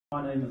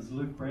My name is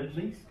Luke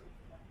Bradley.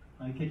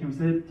 Okay, can we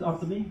say it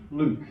after me?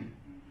 Luke.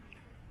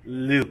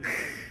 Luke.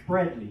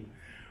 Bradley.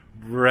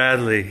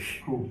 Bradley.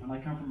 Cool. And I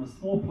come from a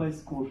small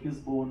place called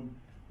Gisborne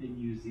in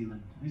New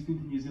Zealand. Who's been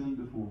to New Zealand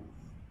before?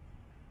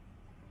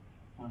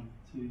 1,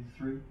 2,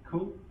 3.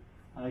 Cool.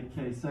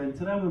 Okay, so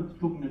today we're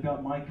talking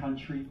about my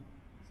country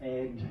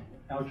and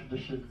our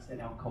traditions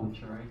and our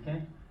culture,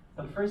 okay?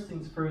 But first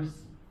things first,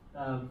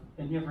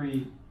 in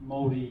every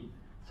Maori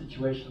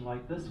situation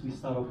like this, we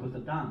start off with a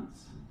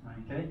dance,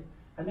 okay?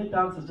 And that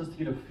dance is just to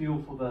get a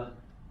feel for the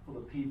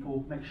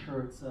people, make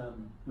sure it's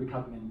we're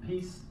coming in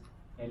peace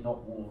and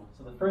not war.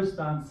 So the first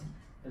dance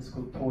is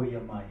called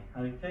Toia Mai,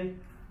 okay?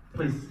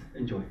 Please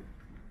enjoy.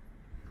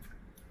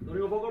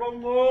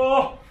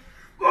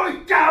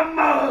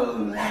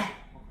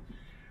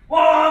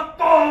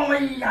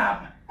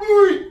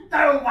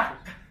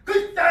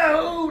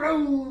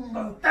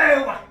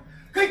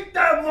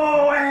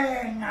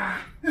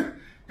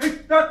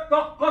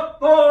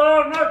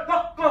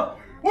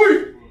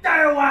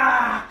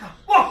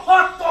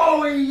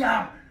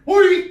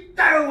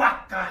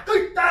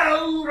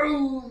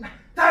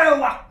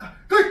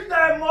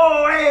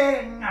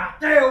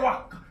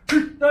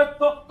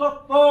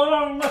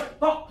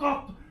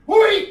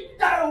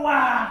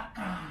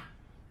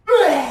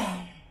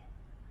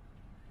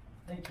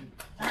 Thank you.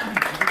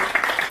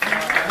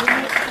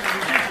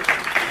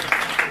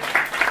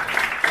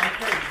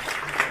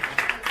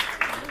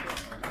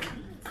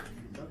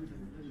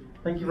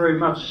 Thank you very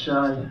much.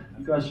 You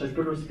guys showed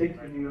good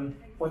respect when you were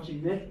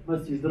watching that.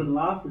 Most of you didn't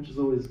laugh, which is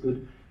always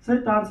good. So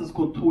that dance is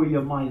called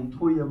Toia Mai, and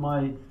Toia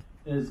Mai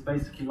is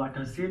basically, like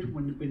I said,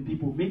 when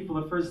people meet for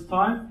the first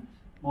time,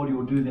 Maori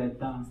will do that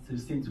dance to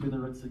sense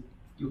whether it's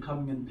you're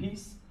coming in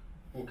peace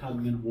or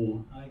coming in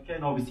war. Okay,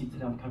 and obviously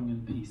today I'm coming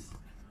in peace.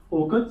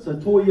 All good. So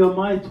Toia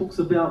Mai talks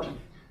about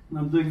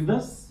when I'm doing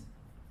this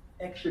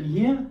action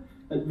here,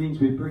 it means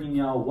we're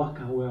bringing our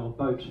waka or our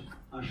boat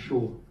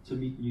ashore to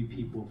meet new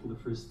people for the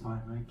first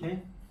time. Okay.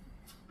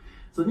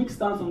 So the next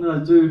dance I'm going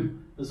to do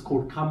is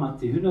called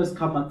kamate. Who knows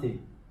kamate?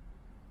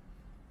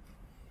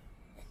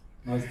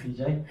 Nice,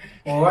 TJ.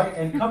 All right,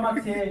 and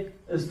kamate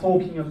is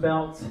talking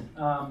about,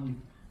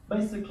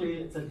 basically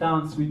it's a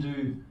dance we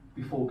do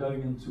before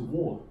going into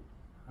war,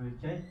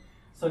 okay?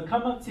 So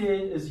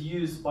kamate is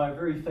used by a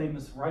very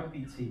famous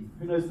rugby team.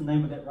 Who knows the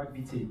name of that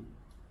rugby team?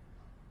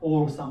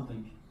 Or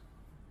something?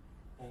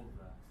 All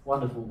Blacks.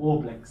 Wonderful,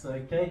 All Blacks,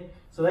 okay?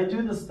 So they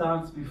do this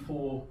dance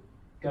before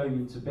going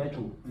into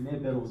battle, and their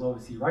battle was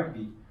obviously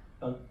rugby,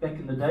 but back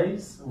in the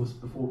days, it was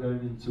before going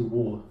into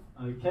war,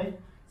 okay?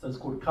 So it's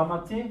called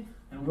kamate,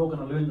 and we're all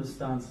going to learn this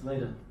dance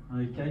later,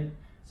 okay?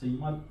 So you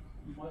might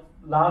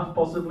laugh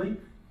possibly,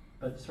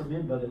 but just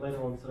remember that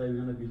later on today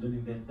we're going to be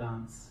learning that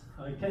dance.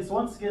 Okay, so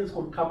once again it's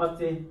called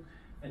kamate,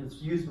 and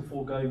it's used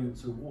before going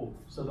into war.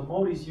 So the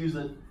Maoris use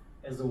it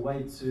as a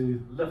way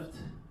to lift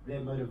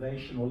their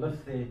motivation or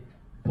lift their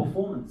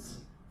performance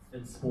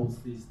in sports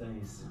these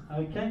days.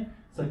 Okay,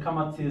 so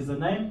kamate is the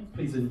name.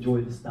 Please enjoy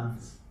this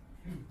dance.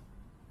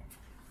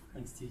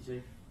 Thanks,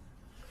 TJ.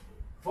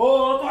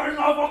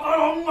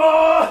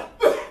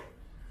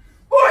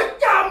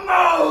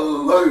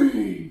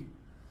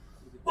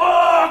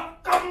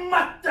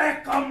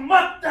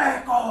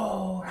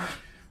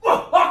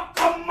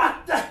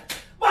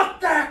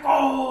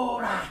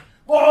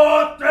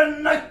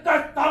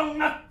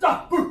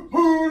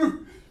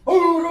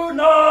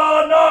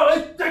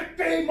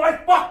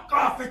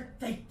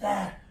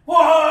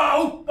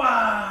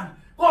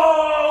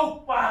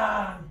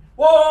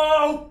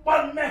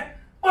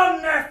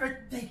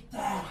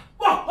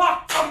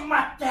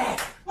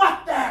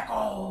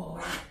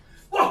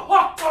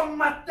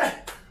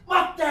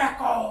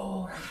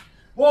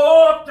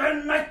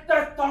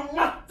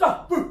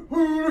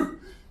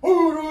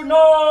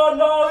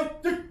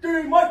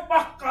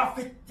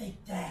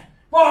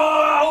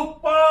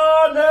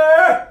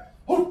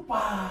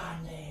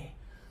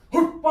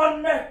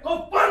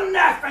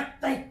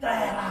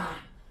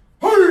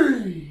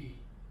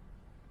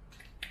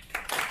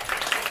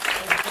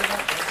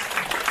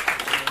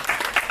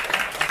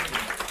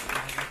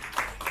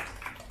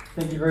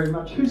 Thank you very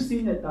much. Who's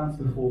seen that dance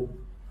before?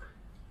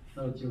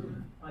 No,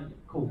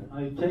 cool.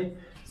 Okay.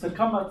 So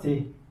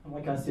kamate,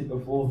 like I said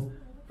before,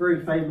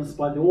 very famous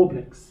by the All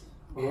Blacks.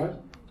 All right.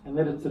 And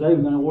later today,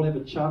 we're going to all have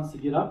a chance to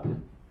get up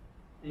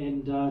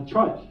and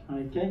try it.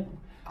 Okay.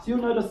 So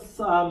you'll notice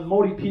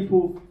Maori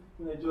people,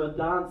 when they do a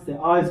dance,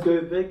 their eyes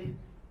go big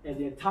and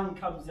their tongue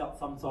comes out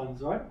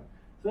sometimes, right?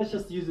 So that's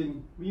just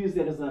we use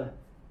that as a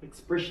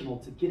expression or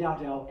to get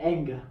out our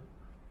anger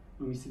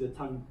when we see the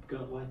tongue go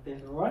out like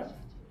that. All right.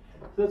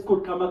 So that's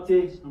called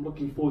kamate. I'm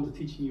looking forward to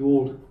teaching you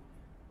all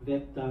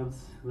that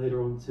dance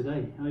later on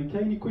today. Okay,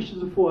 any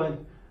questions before I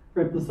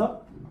wrap this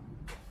up?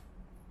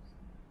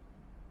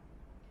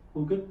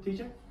 All good,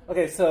 teacher?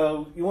 Okay,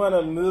 so you want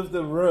to move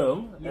the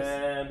room, Yes.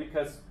 and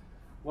because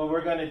what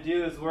we're going to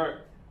do is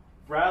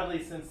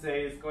Bradley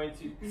Sensei is going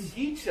to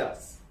teach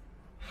us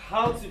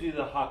how to do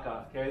the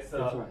haka. Okay, so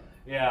That's right.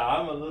 Yeah,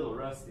 I'm a little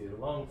rusty. A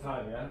long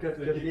time, yeah. Good.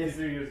 3 Yes.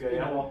 years ago, Been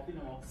a yeah. while, been a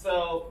while.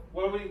 So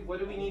what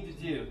do we need to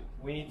do?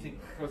 We need to,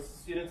 because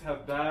students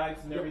have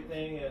bags and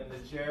everything, and the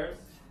chairs.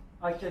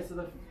 Okay,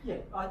 so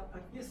I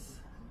guess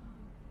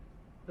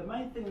the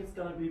main thing is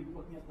going to be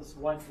looking at this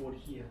whiteboard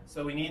here.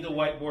 So we need the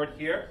whiteboard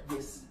here.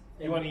 Yes.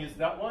 You want to use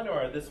that one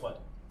or this one?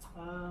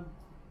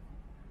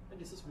 I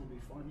guess this one will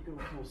be fine. You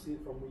can all see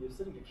it from where you're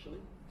sitting, actually.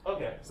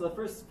 Okay. So the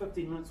first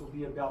 15 minutes will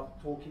be about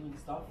talking and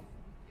stuff,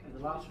 and the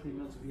last 3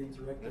 minutes will be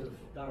interactive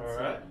dancing, All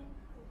right.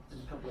 and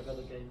a couple of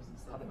other games and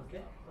stuff.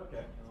 Okay.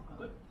 Okay.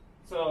 Good.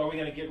 So are we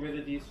going to get rid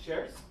of these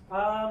chairs?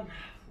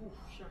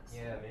 Shucks.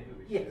 Yeah, maybe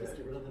we Yeah, should. let's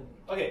get rid of them.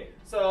 Okay,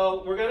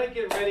 so we're going to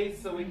get ready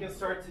so we can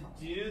start to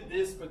do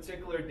this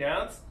particular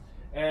dance.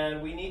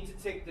 And we need to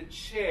take the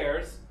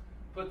chairs,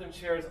 put them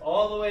chairs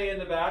all the way in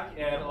the back,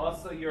 and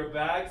also your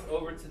bags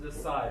over to the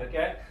side,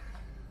 okay?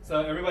 So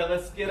everybody,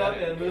 let's get up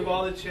and move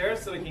all the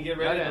chairs so we can get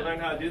ready to learn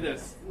how to do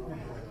this.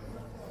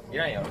 い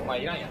らんよ、お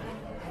前いらんやん。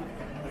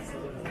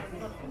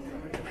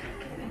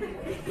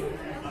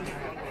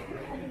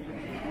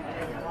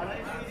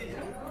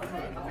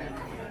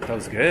 That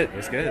was good.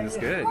 That's good. That's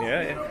good.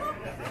 Yeah,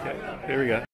 yeah. Okay, here we go.